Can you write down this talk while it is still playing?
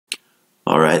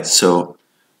Alright, so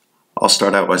I'll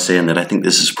start out by saying that I think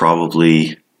this is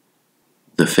probably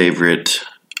the favorite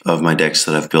of my decks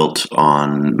that I've built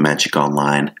on Magic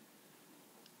Online.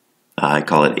 I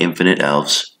call it Infinite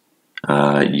Elves.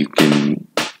 You can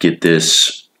get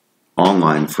this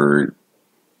online for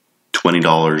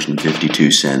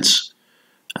 $20.52.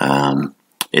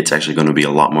 It's actually going to be a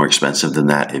lot more expensive than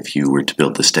that if you were to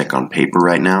build this deck on paper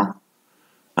right now.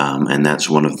 And that's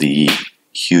one of the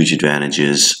huge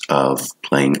advantages of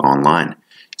playing online,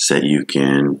 is that you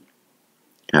can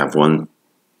have one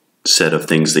set of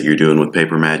things that you're doing with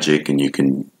paper Magic, and you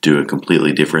can do a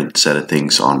completely different set of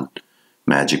things on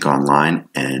Magic Online,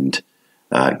 and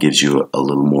it gives you a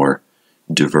little more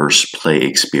diverse play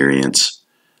experience.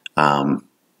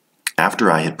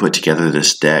 After I had put together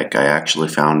this deck, I actually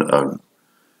found a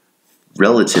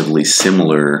relatively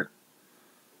similar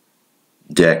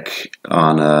deck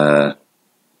on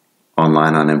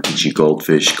online on MTG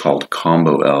Goldfish called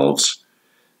Combo Elves,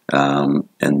 and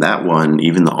that one,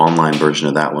 even the online version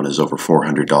of that one, is over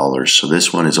 $400. So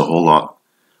this one is a whole lot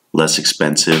less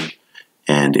expensive,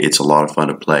 and it's a lot of fun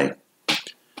to play.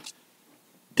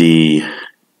 The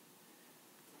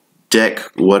deck,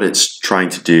 what it's trying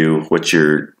to do, what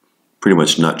your pretty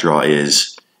much nut draw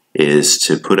is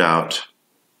to put out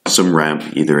some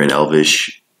ramp, either in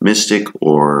Elvish Mystic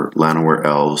or Llanowar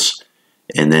Elves,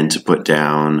 and then to put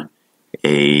down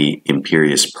a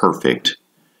Imperious Perfect.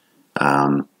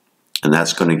 And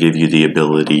that's going to give you the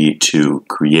ability to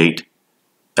create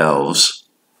elves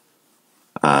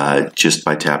just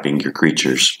by tapping your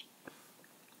creatures.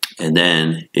 And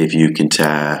then if you can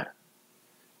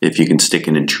stick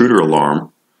an Intruder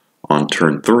Alarm on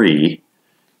turn 3,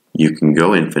 you can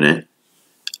go infinite,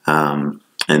 and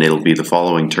it'll be the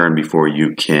following turn before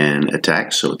you can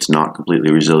attack, so it's not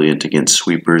completely resilient against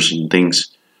sweepers and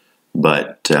things,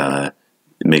 but it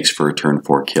makes for a turn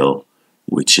 4 kill,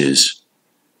 which is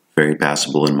very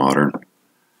passable in Modern.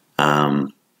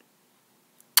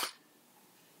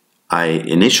 I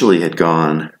initially had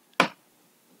gone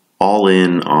all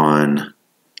in on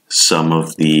some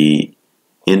of the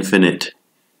infinite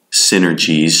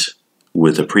synergies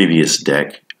with a previous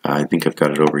deck. I think I've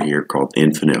got it over here, called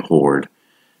Infinite Horde.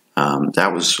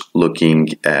 That was looking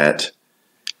at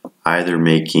either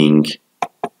making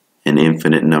an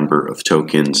infinite number of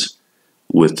tokens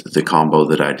with the combo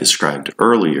that I described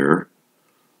earlier,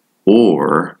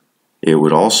 or it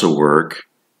would also work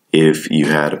if you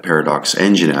had a Paradox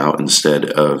Engine out instead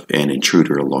of an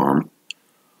Intruder Alarm.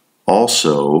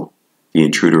 Also, the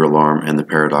Intruder Alarm and the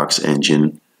Paradox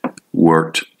Engine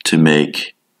worked to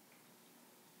make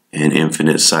an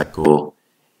infinite cycle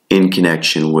in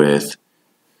connection with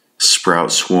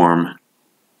Sprout Swarm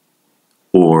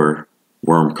or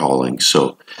Worm Calling.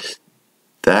 So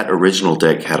that original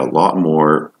deck had a lot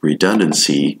more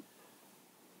redundancy,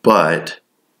 but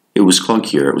it was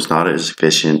clunkier. It was not as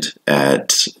efficient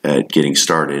at getting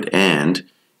started, and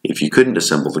if you couldn't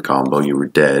assemble the combo, you were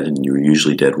dead, and you were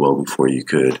usually dead well before you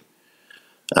could.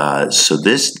 So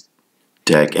this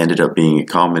deck ended up being a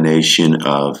combination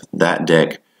of that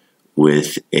deck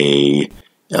with a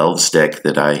Elves deck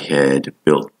that I had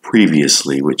built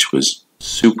previously, which was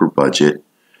super budget,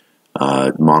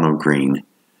 mono green,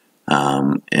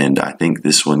 and I think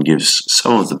this one gives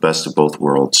some of the best of both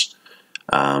worlds.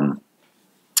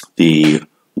 The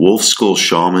Wolf Skull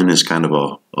Shaman is kind of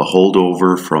a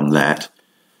holdover from that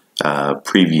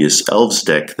previous Elves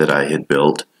deck that I had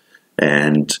built,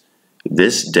 and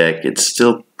this deck, it's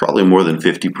still probably more than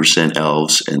 50%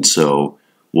 Elves, and so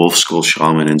Wolf Skull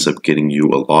Shaman ends up getting you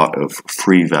a lot of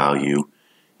free value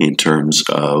in terms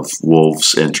of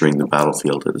wolves entering the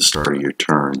battlefield at the start of your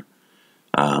turn.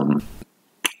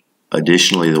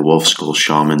 Additionally, the Wolf Skull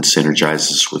Shaman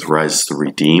synergizes with Rise the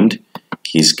Redeemed.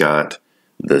 He's got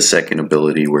the second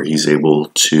ability where he's able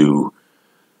to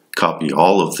copy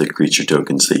all of the creature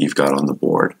tokens that you've got on the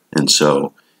board. And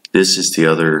so this is the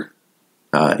other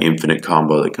infinite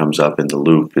combo that comes up in the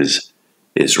loop, is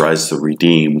Rise the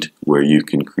Redeemed, where you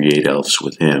can create elves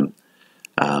with him.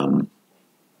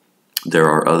 There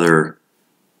are other,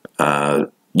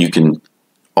 you can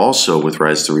also, with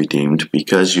Rise the Redeemed,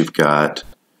 because you've got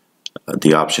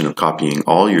the option of copying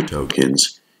all your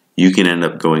tokens, you can end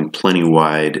up going plenty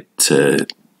wide to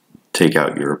take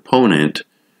out your opponent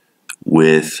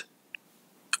without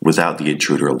the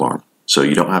Intruder Alarm. So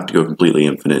you don't have to go completely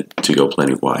infinite to go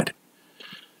plenty wide.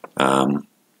 And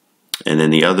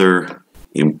then the other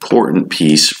important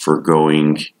piece for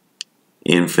going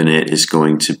infinite is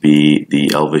going to be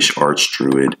the Elvish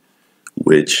Archdruid,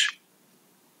 which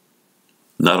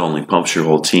not only pumps your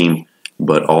whole team,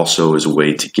 but also is a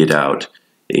way to get out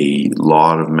a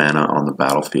lot of mana on the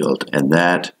battlefield. And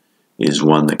that is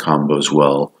one that combos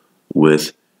well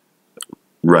with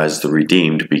Rise the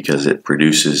Redeemed because it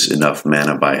produces enough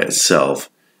mana by itself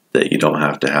that you don't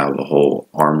have to have a whole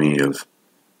army of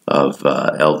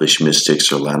Elvish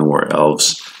Mystics or Llanowar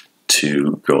Elves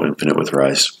to go infinite with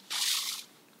Rise.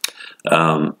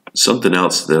 Something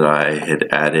else that I had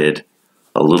added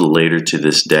a little later to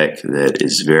this deck that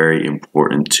is very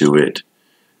important to it,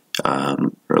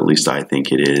 or at least I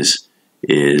think it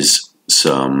is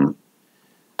some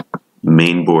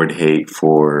main board hate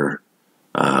for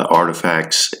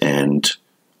artifacts and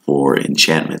for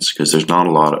enchantments, because there's not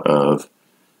a lot of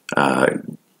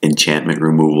enchantment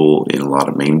removal in a lot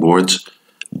of main boards,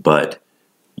 but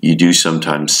you do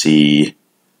sometimes see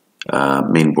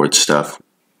main board stuff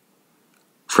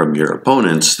from your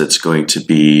opponents that's going to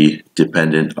be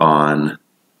dependent on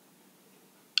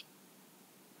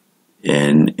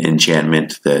an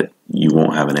enchantment that you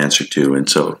won't have an answer to. And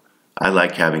so I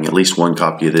like having at least one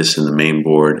copy of this in the main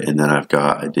board, and then I've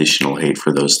got additional hate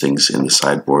for those things in the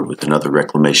sideboard with another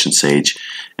Reclamation Sage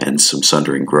and some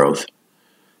Sundering Growth.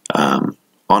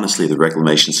 Honestly, the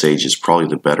Reclamation Sage is probably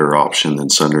the better option than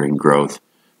Sundering Growth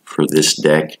for this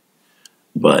deck,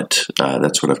 but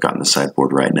that's what I've got in the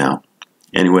sideboard right now.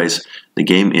 Anyways, the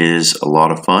game is a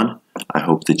lot of fun. I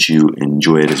hope that you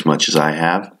enjoy it as much as I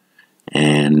have,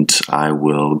 and I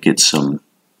will get some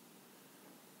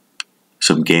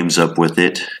games up with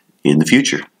it in the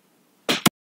future.